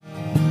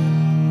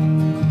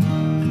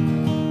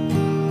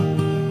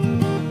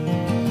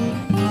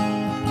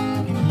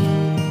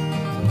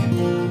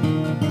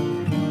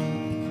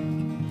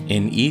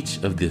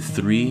each of the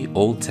 3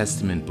 Old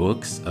Testament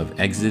books of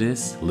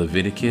Exodus,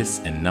 Leviticus,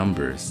 and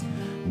Numbers,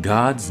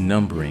 God's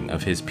numbering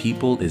of His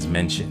people is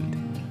mentioned.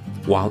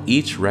 While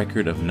each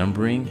record of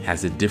numbering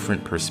has a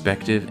different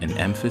perspective and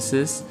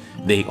emphasis,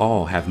 they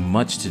all have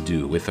much to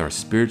do with our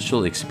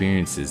spiritual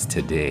experiences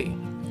today.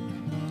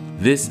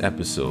 This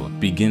episode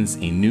begins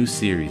a new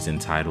series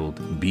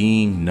entitled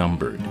Being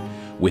Numbered,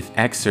 with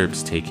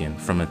excerpts taken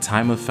from a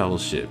time of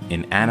fellowship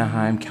in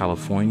Anaheim,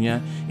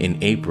 California in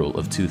April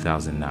of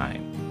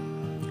 2009.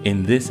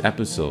 In this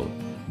episode,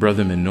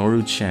 Brother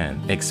Minoru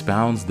Chen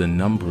expounds the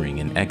numbering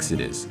in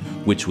Exodus,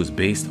 which was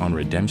based on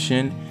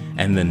redemption,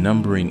 and the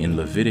numbering in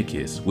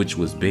Leviticus, which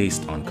was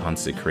based on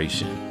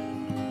consecration.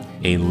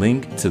 A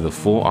link to the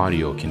full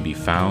audio can be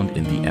found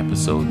in the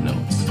episode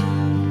notes.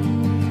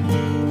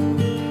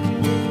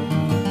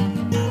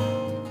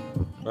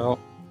 Well,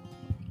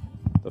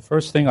 the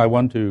first thing I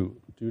want to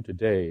do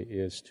today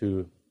is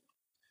to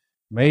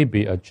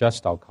maybe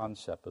adjust our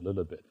concept a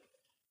little bit.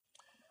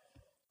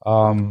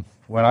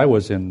 When I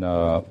was in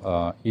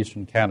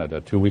Eastern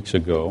Canada 2 weeks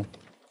ago,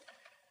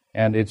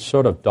 and it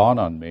sort of dawned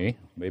on me,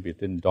 maybe it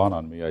didn't dawn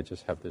on me, I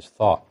just have this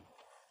thought.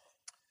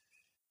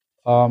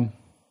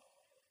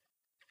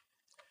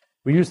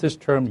 We use this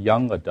term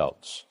young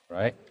adults,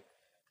 right?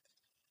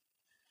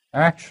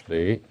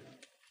 Actually,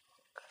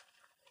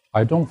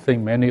 I don't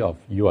think many of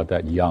you are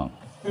that young.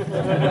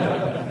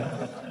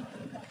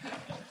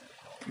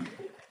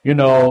 You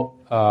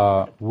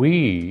know,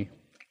 we,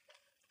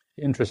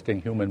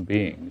 interesting human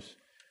beings,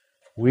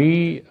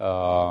 we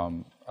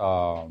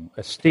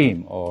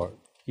esteem or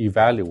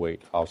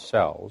evaluate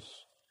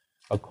ourselves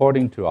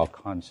according to our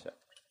concept.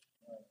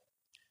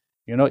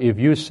 You know, if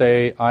you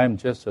say, I'm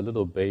just a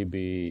little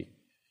baby,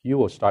 you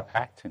will start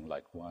acting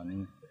like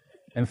one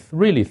and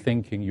really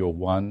thinking you're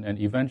one and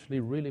eventually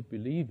really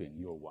believing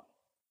you're one.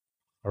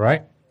 All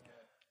right?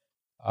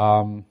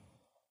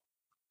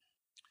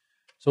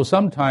 So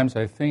sometimes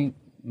I think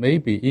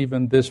maybe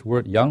even this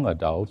word young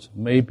adults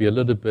may be a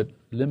little bit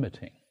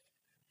limiting.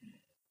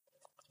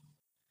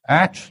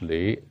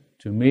 Actually,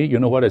 to me, you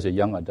know what is a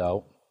young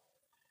adult?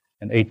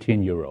 An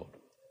 18-year-old.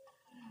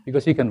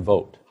 Because he can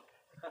vote.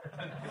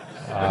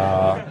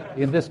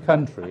 In this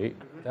country,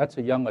 that's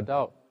a young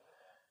adult.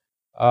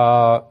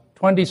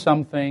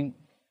 20-something,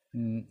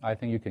 I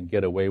think you can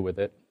get away with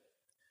it.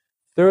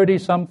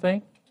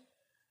 30-something,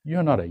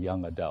 you're not a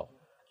young adult.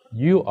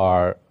 You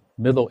are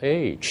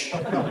middle-aged.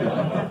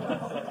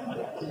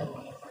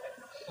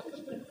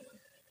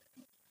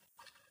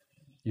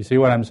 You see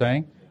what I'm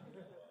saying?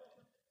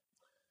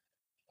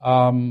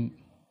 I'm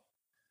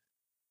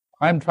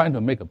trying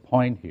to make a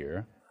point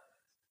here.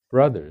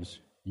 Brothers,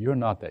 you're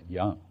not that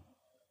young.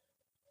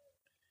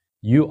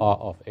 You are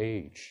of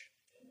age.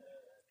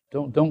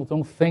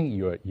 Don't think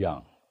you're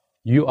young.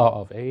 You are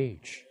of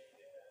age.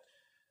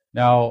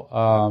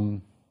 Now,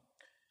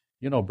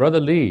 you know, Brother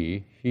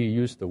Lee, he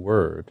used the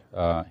word.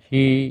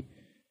 He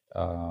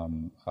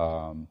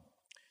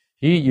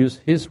used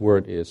his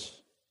word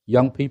is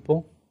young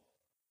people,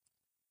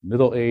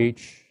 middle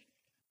age,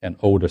 and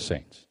older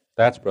saints.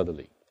 That's Brother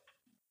Lee.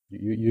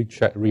 You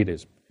read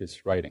his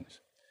writings.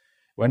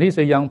 When he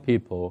says young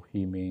people,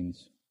 he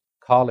means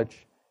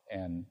college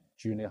and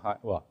junior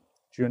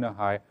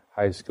high,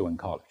 high school, and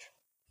college.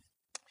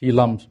 He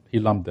lumped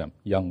them,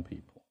 young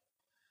people.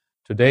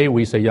 Today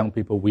we say young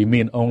people, we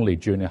mean only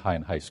junior high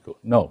and high school.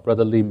 No,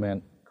 Brother Lee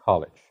meant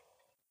college.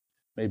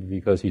 Maybe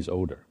because he's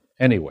older.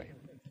 Anyway.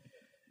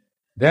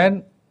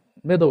 Then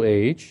middle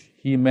age,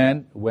 he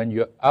meant when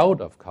you're out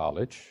of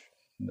college.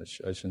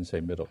 I shouldn't say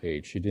middle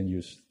age. He didn't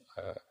use...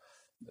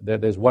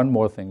 There's one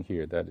more thing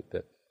here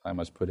that I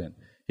must put in.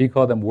 He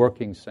called them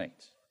working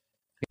saints.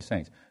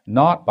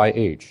 Not by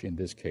age in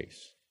this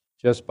case,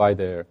 just by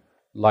their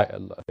way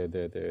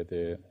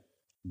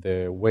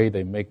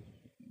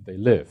they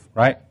live,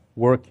 right?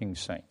 Working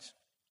saints.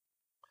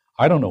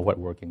 I don't know what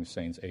working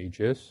saints' age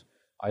is.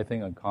 I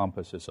think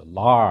encompasses a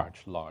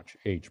large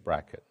age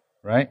bracket,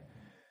 right?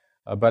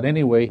 But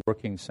anyway,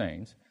 working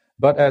saints.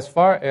 But as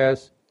far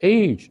as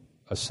age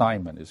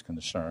assignment is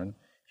concerned,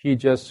 he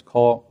just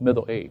called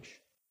middle age.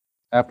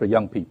 After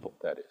young people,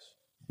 that is.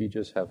 He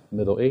just have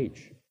middle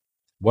age.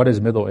 What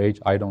is middle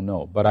age? I don't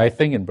know. But I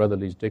think in Brother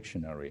Lee's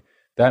dictionary,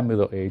 that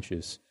middle age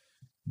is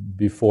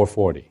before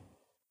 40,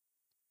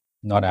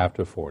 not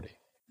after 40.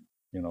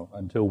 You know,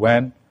 until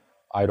when?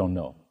 I don't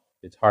know.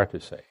 It's hard to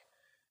say.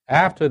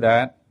 After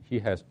that, he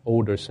has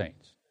older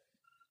saints.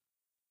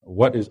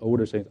 What is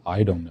older saints?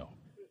 I don't know.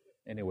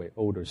 Anyway,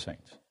 older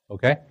saints.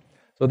 Okay?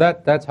 So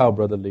that's how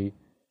Brother Lee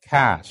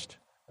cast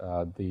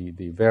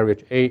the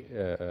various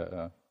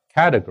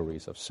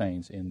categories of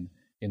saints in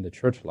the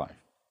church life.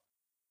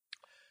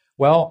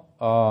 Well,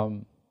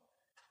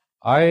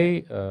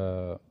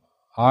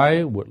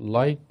 I would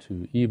like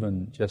to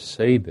even just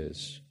say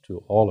this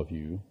to all of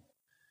you,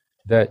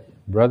 that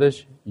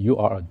brothers, you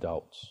are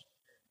adults.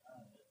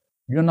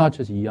 You're not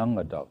just young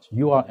adults.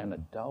 You are an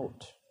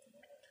adult.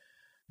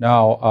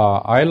 Now,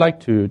 I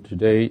like to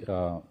today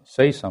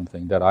say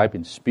something that I've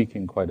been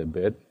speaking quite a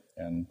bit,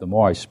 and the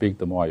more I speak,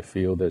 the more I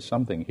feel there's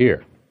something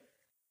here.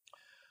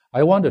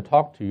 I want to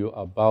talk to you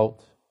about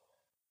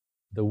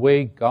the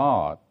way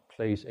God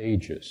plays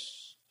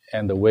ages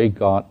and the way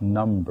God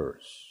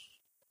numbers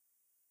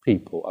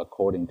people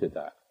according to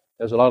that.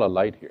 There's a lot of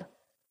light here.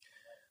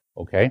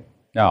 Okay?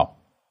 Now,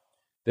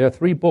 there are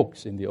 3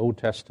 books in the Old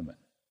Testament,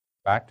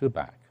 back to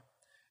back.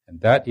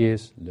 And that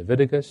is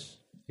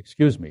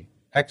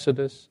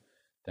Exodus,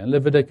 then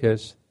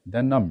Leviticus,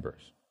 then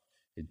Numbers.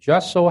 It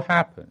just so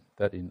happened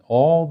that in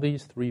all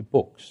these 3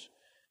 books,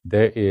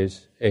 there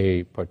is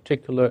a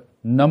particular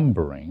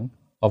numbering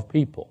of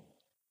people.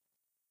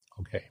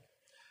 Okay.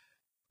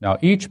 Now,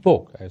 each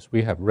book, as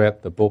we have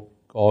read the book,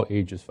 All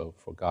Ages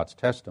for God's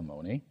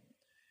Testimony,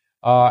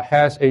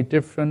 has a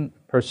different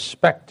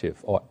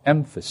perspective or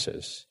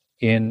emphasis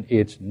in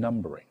its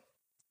numbering.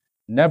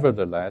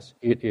 Nevertheless,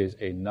 it is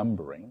a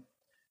numbering.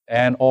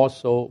 And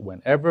also,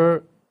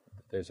 whenever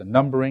there's a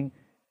numbering,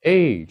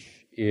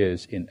 age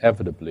is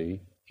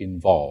inevitably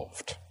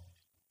involved.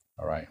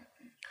 All right.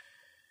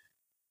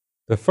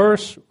 The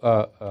first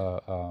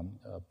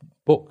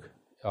book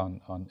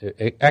on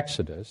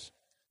Exodus,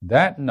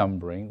 that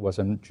numbering was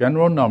a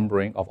general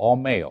numbering of all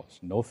males,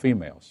 no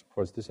females. Of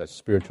course, this has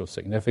spiritual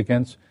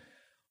significance.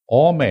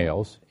 All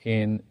males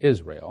in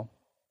Israel,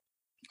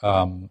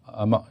 and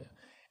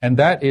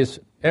that is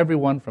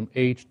everyone from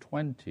age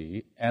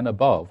 20 and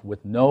above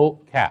with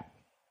no cap.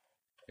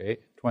 Okay,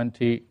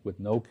 20 with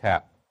no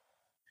cap.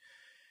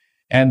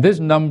 And this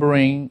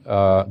numbering,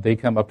 they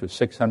come up to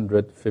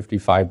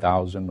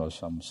 655,000 or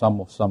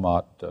some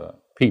odd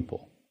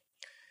people.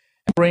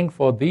 Numbering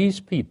for these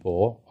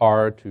people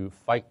are to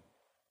fight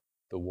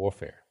the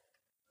warfare.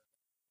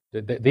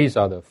 These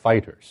are the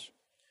fighters.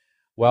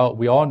 Well,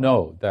 we all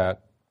know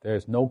that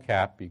there's no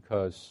cap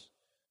because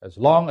as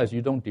long as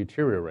you don't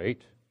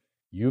deteriorate,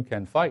 you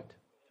can fight.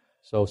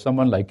 So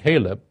someone like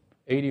Caleb,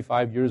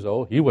 85 years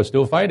old, he was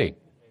still fighting.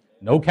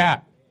 No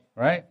cap,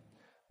 right?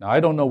 Now, I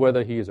don't know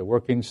whether he is a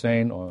working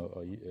saint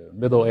or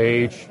middle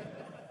age.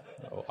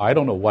 I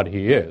don't know what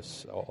he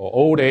is. Or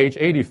old age,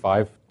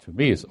 85 to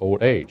me is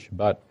old age.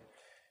 But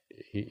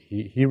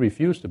he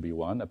refused to be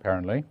one,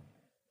 apparently.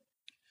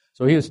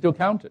 So he is still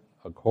counted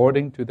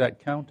according to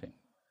that counting.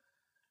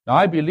 Now,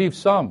 I believe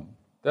some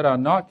that are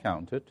not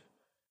counted,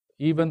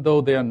 even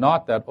though they are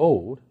not that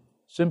old,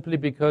 simply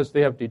because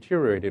they have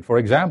deteriorated. For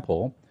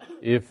example,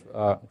 if,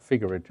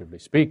 figuratively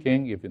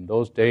speaking, if in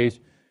those days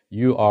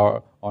you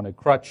are on a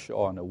crutch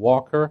or on a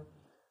walker,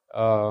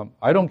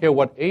 I don't care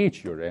what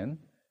age you're in,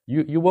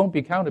 you won't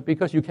be counted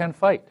because you can't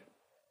fight.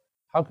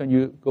 How can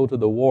you go to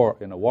the war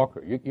in a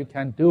walker? You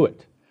can't do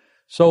it.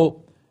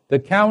 So the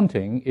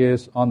counting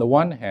is, on the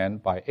one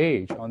hand, by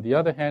age. On the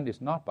other hand,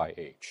 is not by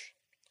age.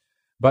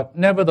 But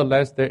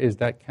nevertheless, there is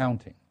that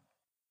counting.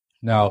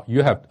 Now,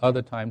 you have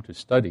other time to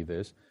study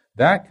this.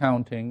 That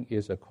counting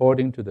is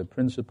according to the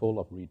principle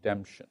of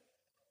redemption.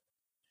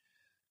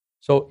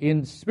 So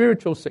in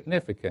spiritual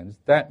significance,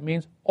 that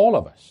means all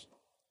of us.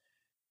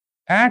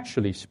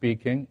 Actually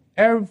speaking,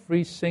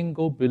 every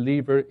single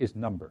believer is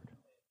numbered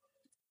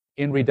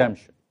in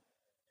redemption.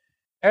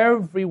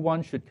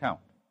 Everyone should count.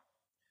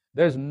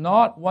 There's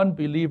not one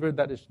believer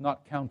that is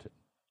not counted.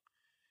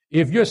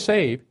 If you're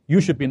saved,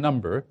 you should be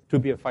numbered to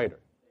be a fighter.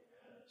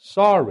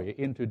 Sorry,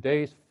 in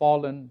today's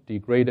fallen,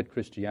 degraded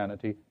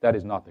Christianity, that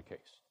is not the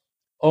case.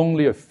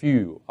 Only a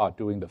few are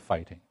doing the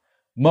fighting.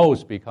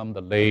 Most become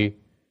the lay,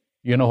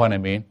 you know what I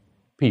mean,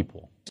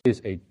 people. It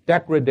is a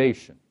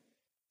degradation.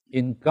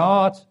 In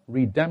God's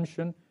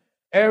redemption,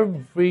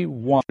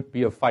 everyone should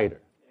be a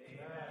fighter.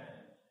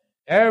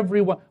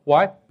 Everyone.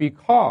 Why?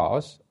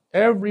 Because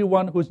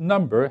everyone whose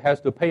number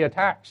has to pay a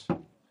tax.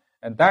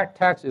 And that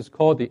tax is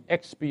called the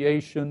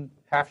expiation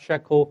half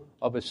shekel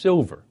of a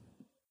silver.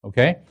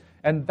 Okay?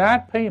 And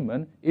that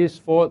payment is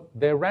for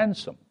their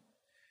ransom.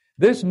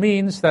 This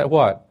means that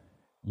what?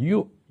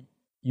 In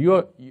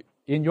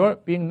your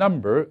being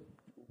numbered,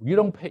 you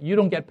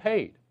don't get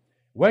paid.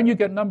 When you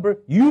get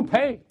numbered, you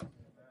pay.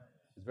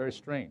 It's very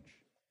strange.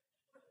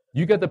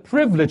 You get the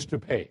privilege to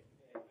pay.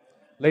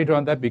 Later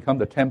on, that becomes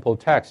the temple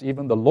tax.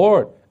 Even the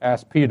Lord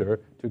asked Peter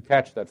to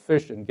catch that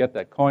fish and get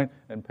that coin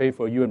and pay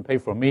for you and pay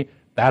for me.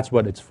 That's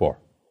what it's for.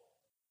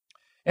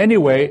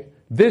 Anyway,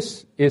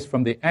 this is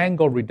from the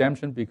angle of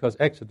redemption because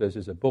Exodus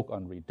is a book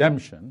on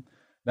redemption.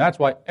 That's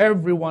why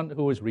everyone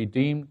who is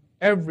redeemed,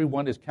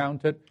 everyone is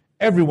counted,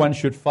 everyone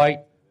should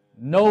fight.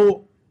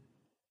 No.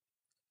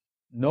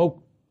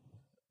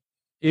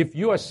 If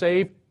you are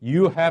saved,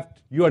 you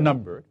are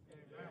numbered,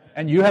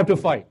 and you have to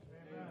fight.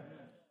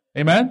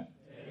 Amen?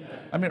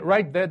 I mean,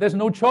 right there, there's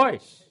no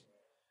choice.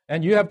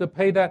 And you have to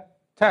pay that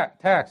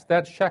tax,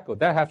 that shekel.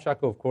 That half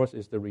shekel, of course,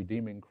 is the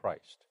redeeming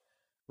Christ.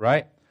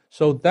 Right?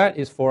 So that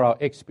is for our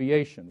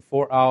expiation,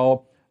 for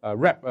our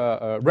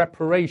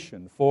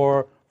reparation,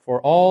 for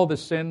all the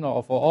sin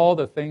or for all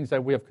the things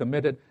that we have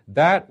committed.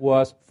 That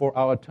was for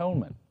our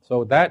atonement.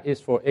 So that is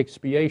for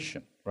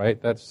expiation,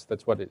 right? That's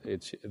what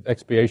it's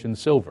expiation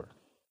silver.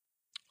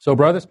 So,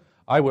 brothers,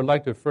 I would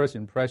like to first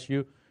impress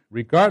you,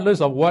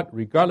 regardless of what,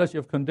 regardless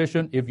of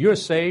condition, if you're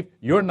saved,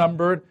 you're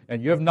numbered,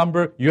 and you have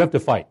number, you have to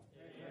fight.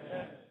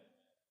 Amen.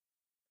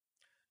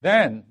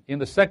 Then, in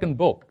the second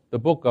book, the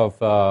book of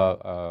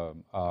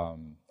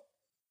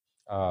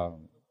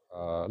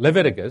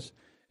Leviticus,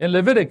 in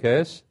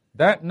Leviticus,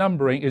 that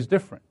numbering is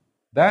different.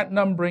 That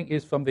numbering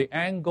is from the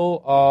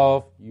angle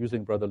of,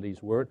 using Brother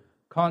Lee's word,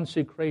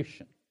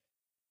 consecration.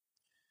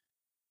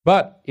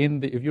 But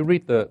if you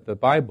read the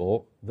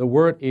Bible, the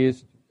word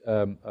is,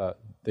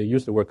 they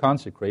use the word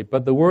consecrate,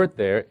 but the word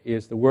there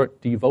is the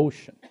word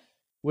devotion,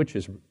 which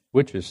is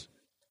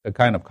a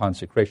kind of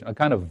consecration, a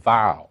kind of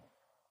vow,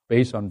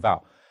 based on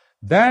vow.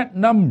 That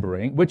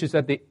numbering, which is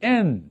at the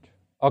end,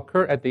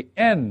 occur at the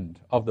end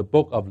of the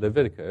book of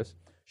Leviticus,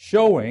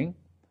 showing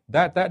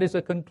that that is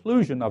a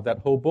conclusion of that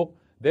whole book.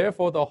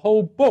 Therefore, the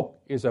whole book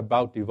is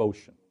about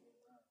devotion.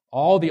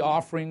 All the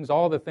offerings,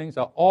 all the things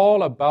are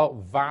all about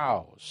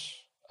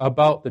vows,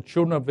 about the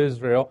children of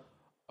Israel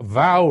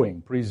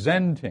vowing,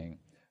 presenting,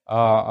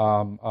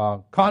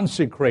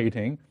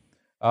 consecrating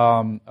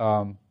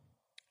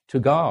to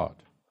God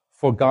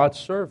for God's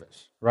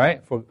service,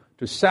 right?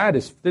 This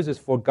is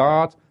for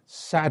God's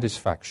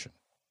satisfaction,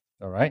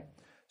 all right?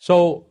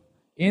 So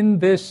in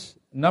this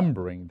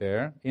numbering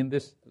there, it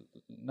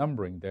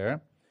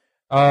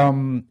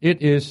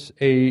is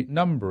a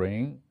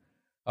numbering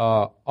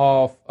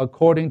of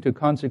according to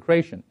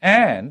consecration,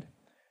 and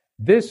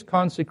this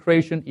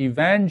consecration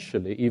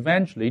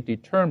eventually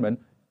determine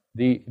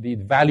the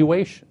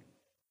valuation,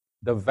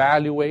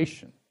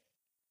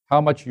 how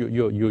much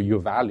you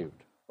valued.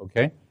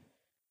 Okay.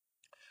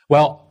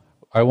 Well,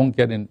 I won't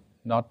get in,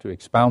 not to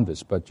expound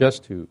this, but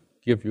just to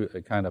give you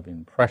a kind of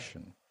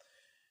impression.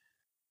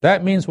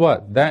 That means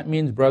what? That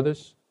means,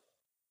 brothers,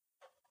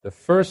 the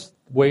first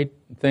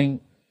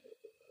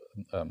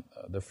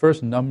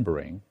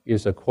numbering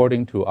is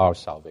according to our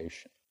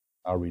salvation,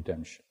 our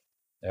redemption.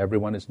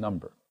 Everyone is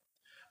numbered.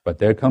 But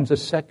there comes a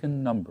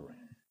second numbering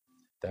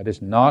that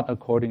is not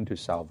according to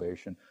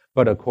salvation,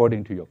 but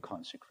according to your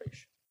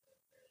consecration.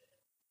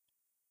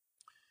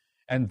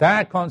 And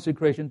that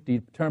consecration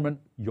determines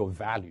your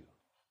value.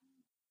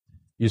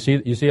 You see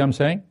what I'm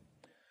saying?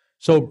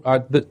 So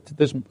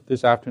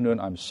this afternoon,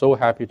 I'm so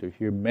happy to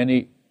hear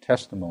many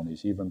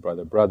testimonies, even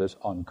brothers,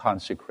 on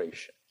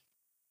consecration.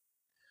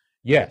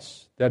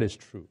 Yes, that is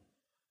true.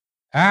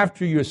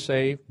 After you're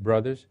saved,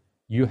 brothers,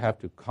 you have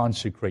to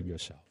consecrate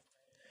yourself.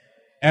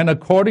 And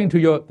according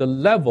to the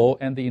level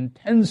and the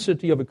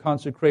intensity of a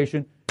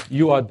consecration,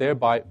 you are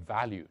thereby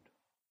valued.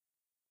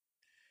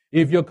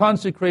 If your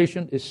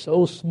consecration is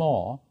so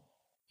small,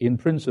 in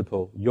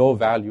principle, your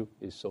value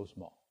is so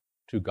small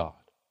to God.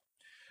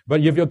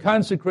 But if your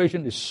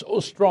consecration is so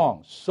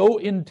strong, so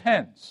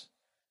intense,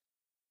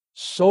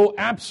 so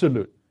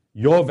absolute,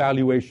 your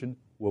valuation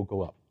will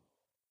go up.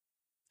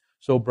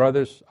 So,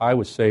 brothers, I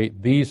would say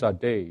these are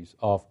days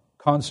of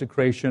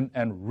consecration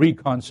and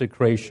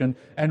reconsecration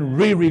and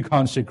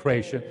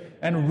re-reconsecration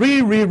and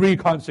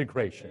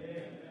re-re-reconsecration.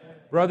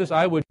 Brothers,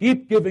 I would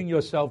keep giving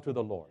yourself to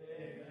the Lord.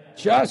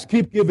 Just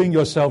keep giving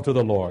yourself to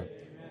the Lord.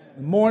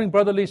 Morning,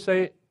 Brother Lee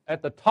say,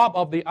 at the top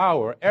of the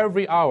hour,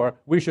 every hour,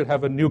 we should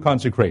have a new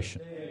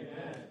consecration.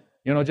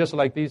 You know, just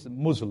like these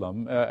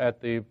Muslim at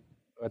the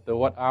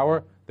what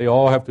hour? They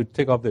all have to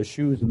take off their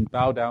shoes and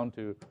bow down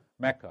to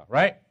Mecca,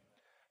 right?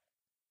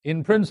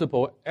 In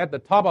principle, at the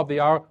top of the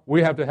hour,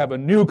 we have to have a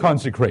new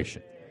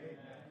consecration.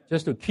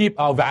 Just to keep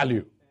our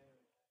value.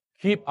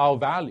 Keep our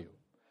value.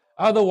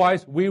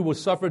 Otherwise, we will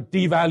suffer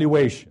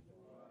devaluation.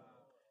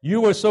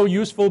 You were so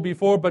useful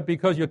before, but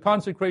because your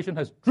consecration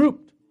has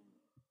drooped,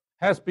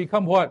 has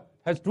become what?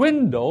 Has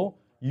dwindled,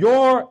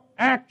 your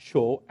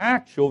actual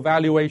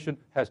valuation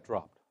has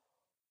dropped,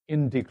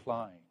 in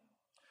decline.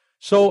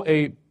 So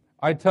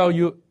I tell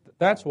you,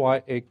 that's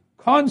why a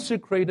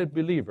consecrated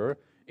believer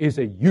is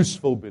a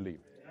useful believer,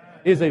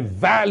 is a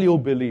valuable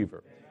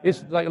believer.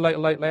 It's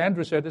like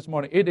Andrew said this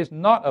morning, it is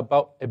not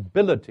about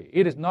ability,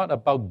 it is not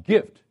about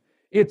gift,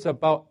 it's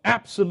about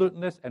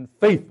absoluteness and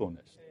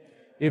faithfulness.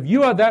 If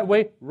you are that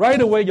way, right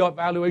away your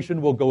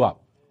valuation will go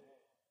up.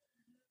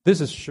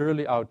 This is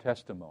surely our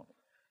testimony.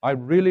 I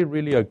really,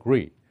 really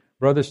agree.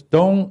 Brothers,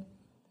 don't,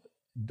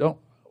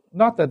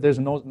 not that there's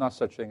not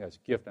such thing as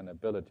gift and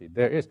ability.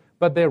 There is,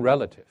 but they're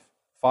relative.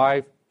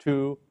 5,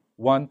 2,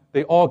 1,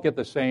 they all get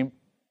the same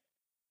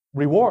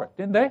reward,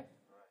 didn't they?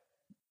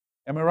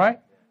 Am I right?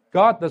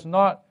 God does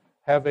not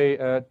have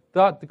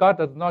God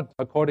does not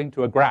according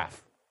to a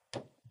graph.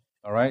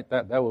 All right?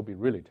 That will be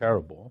really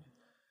terrible.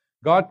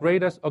 God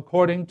grades us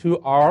according to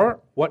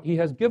what He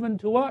has given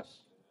to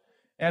us.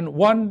 And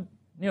 1,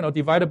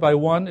 divided by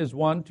 1 is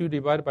 1, 2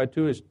 divided by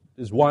 2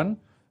 is 1,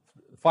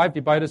 5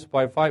 divided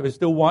by 5 is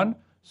still 1,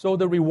 so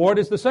the reward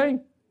is the same.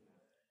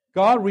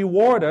 God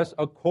rewards us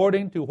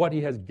according to what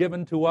He has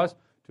given to us.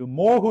 To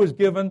more who is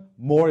given,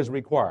 more is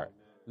required.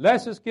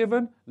 Less is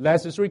given,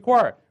 less is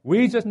required.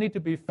 We just need to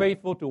be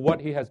faithful to what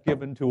He has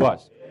given to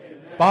us.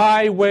 Amen.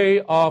 By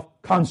way of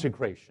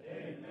consecration.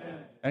 Amen.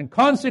 And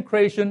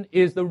consecration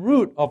is the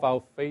root of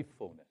our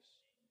faithfulness.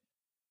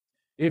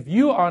 If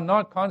you are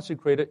not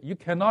consecrated, you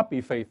cannot be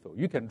faithful.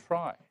 You can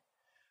try.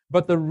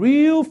 But the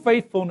real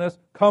faithfulness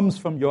comes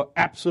from your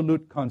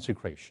absolute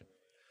consecration.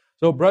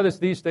 So, brothers,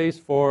 these days,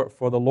 for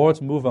the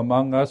Lord's move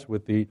among us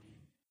with the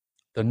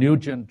new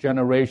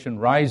generation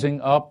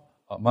rising up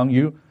among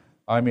you,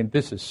 I mean,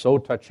 this is so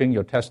touching,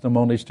 your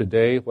testimonies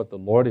today, what the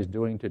Lord is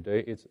doing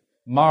today. It's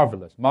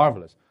marvelous,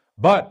 marvelous.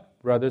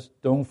 But, brothers,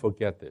 don't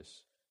forget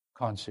this.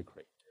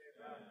 Consecrate.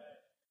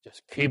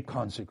 Just keep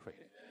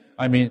consecrating.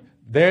 I mean,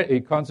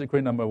 you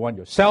consecrate, number one,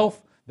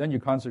 yourself, then you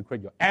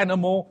consecrate your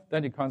animal,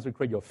 then you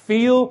consecrate your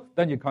field,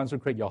 then you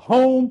consecrate your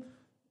home.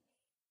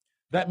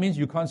 That means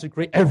you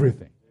consecrate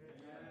everything.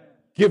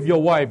 Give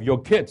your wife,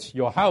 your kids,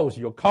 your house,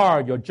 your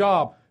car, your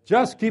job.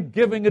 Just keep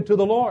giving it to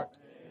the Lord.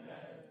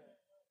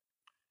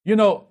 You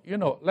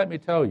know, let me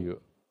tell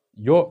you,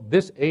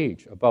 this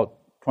age, about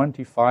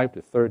 25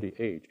 to 30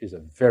 age, is a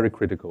very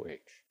critical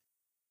age.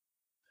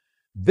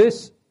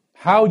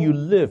 How you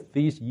live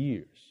these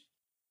years,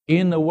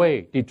 in a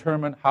way,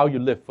 determine how you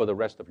live for the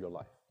rest of your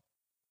life.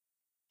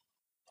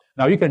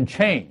 Now, you can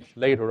change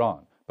later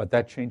on, but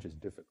that change is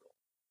difficult.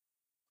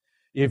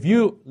 If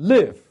you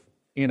live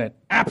in an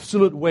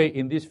absolute way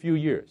in these few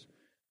years,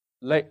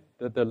 like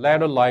the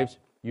latter lives,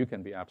 you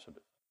can be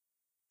absolute.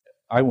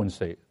 I wouldn't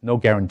say, no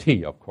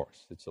guarantee, of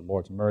course. It's the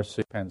Lord's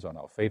mercy, depends on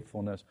our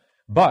faithfulness.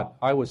 But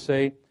I would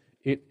say,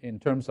 in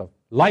terms of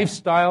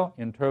lifestyle,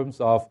 in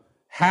terms of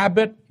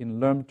habit,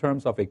 in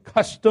terms of a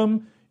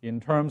custom, in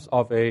terms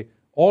of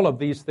all of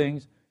these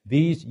things,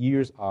 these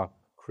years are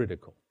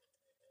critical.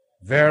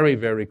 Very,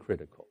 very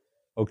critical.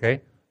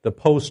 Okay? The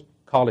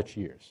post-college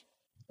years.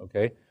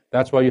 Okay?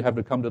 That's why you have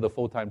to come to the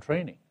full-time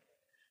training.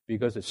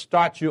 Because it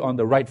starts you on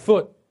the right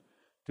foot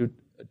to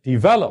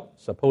develop,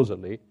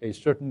 supposedly, a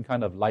certain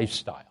kind of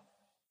lifestyle.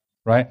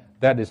 Right?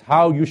 That is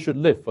how you should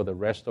live for the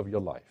rest of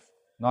your life.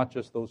 Not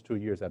just those 2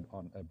 years at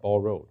Ball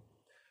Road.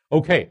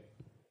 Okay.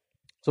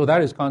 So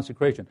that is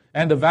consecration.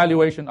 And the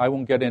valuation, I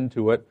won't get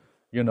into it.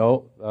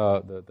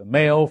 The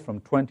male from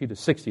 20 to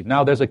 60.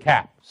 Now there's a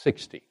cap,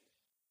 60.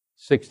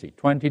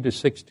 20 to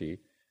 60,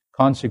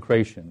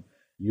 consecration.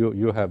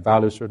 You have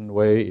value a certain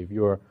way. If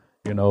you're,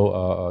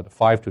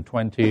 5 to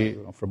 20,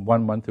 from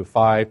 1 month to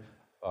 5,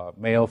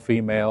 male,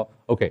 female.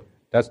 Okay,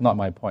 that's not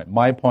my point.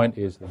 My point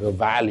is the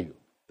value.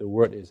 The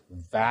word is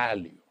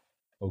value.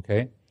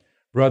 Okay?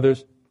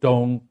 Brothers,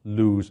 don't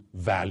lose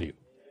value.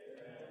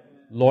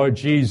 Lord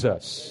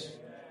Jesus,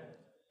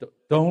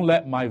 don't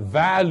let my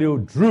value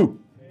droop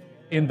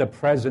in the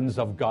presence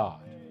of God.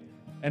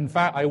 In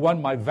fact, I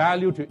want my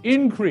value to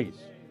increase,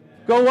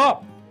 go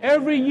up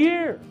every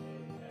year.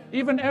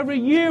 Even every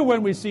year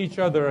when we see each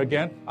other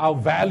again, our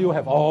value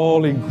have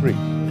all increased.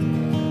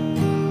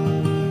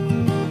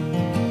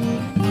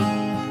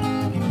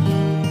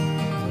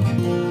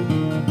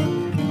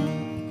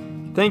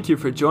 Thank you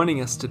for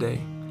joining us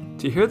today.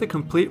 To hear the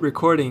complete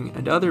recording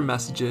and other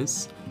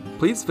messages,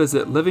 please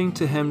visit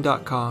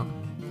livingtohim.com.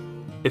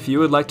 If you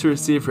would like to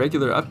receive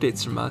regular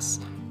updates from us,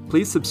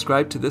 please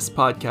subscribe to this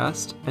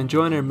podcast and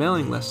join our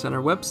mailing list on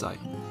our website.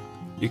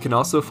 You can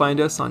also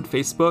find us on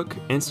Facebook,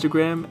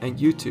 Instagram, and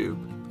YouTube,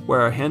 where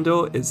our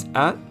handle is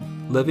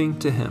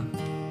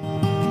 @livingtohim.